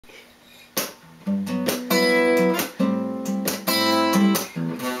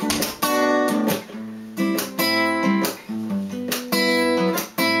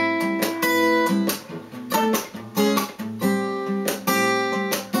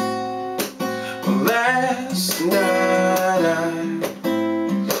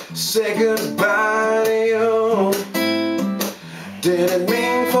say goodbye to you. Didn't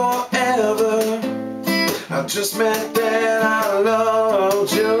mean forever, I just meant that I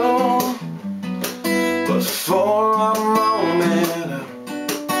loved you. But for a moment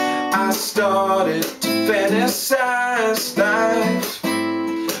I started to fantasize life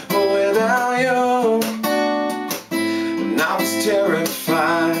without you. And I was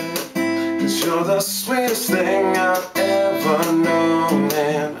terrified, 'cause you're the sweetest thing I've ever known,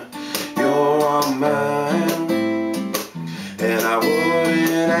 and you're all mine. And I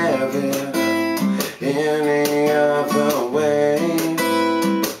wouldn't have it any other way.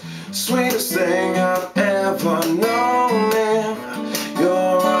 Sweetest thing I've ever known, and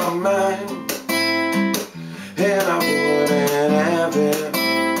you're all mine. And I wouldn't have it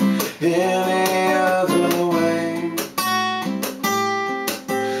any other way.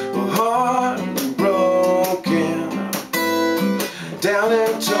 Heartbroken, down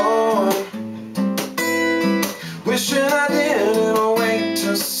and torn, wishing I didn't wait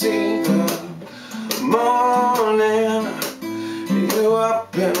to see the morning. You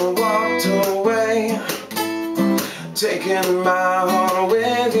up and walked away, taking my heart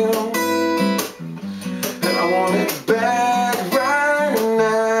with you. And I want it back right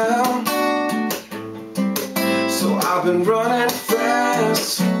now. So I've been running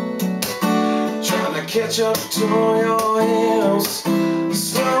fast, trying to catch up to your heels.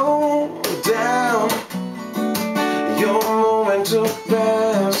 Slow down, you're moving too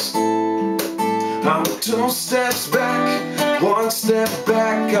fast. I'm 2 steps back, 1 step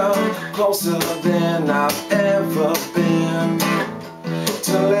back. I'm closer than I've ever been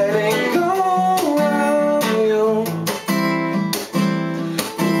to letting go of you.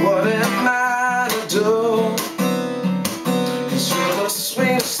 What am I to do? 'Cause you're the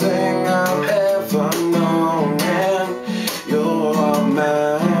sweetest thing I've ever known, and you're all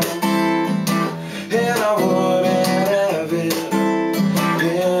mine. And I wouldn't have it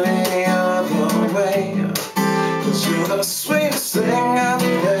any other way. 'Cause you're the sweetest thing I've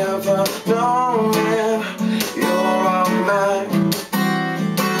ever known, and you're all mine.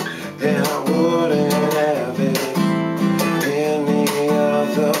 And I wouldn't have it any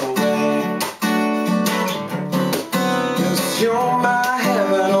other way. 'Cause you're my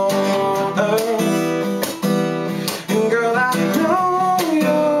heaven on earth, and girl, I know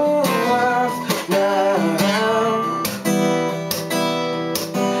your worth now.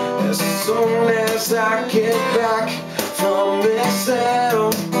 As soon as I get back from this hell,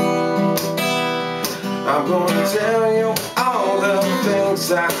 I'm gonna tell you all the things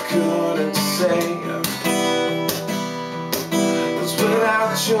I couldn't say. 'Cause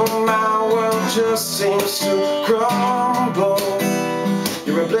without you my world just seems to crumble.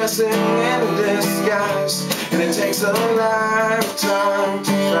 You're a blessing in disguise, and it takes a lifetime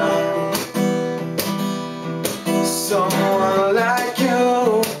to find someone like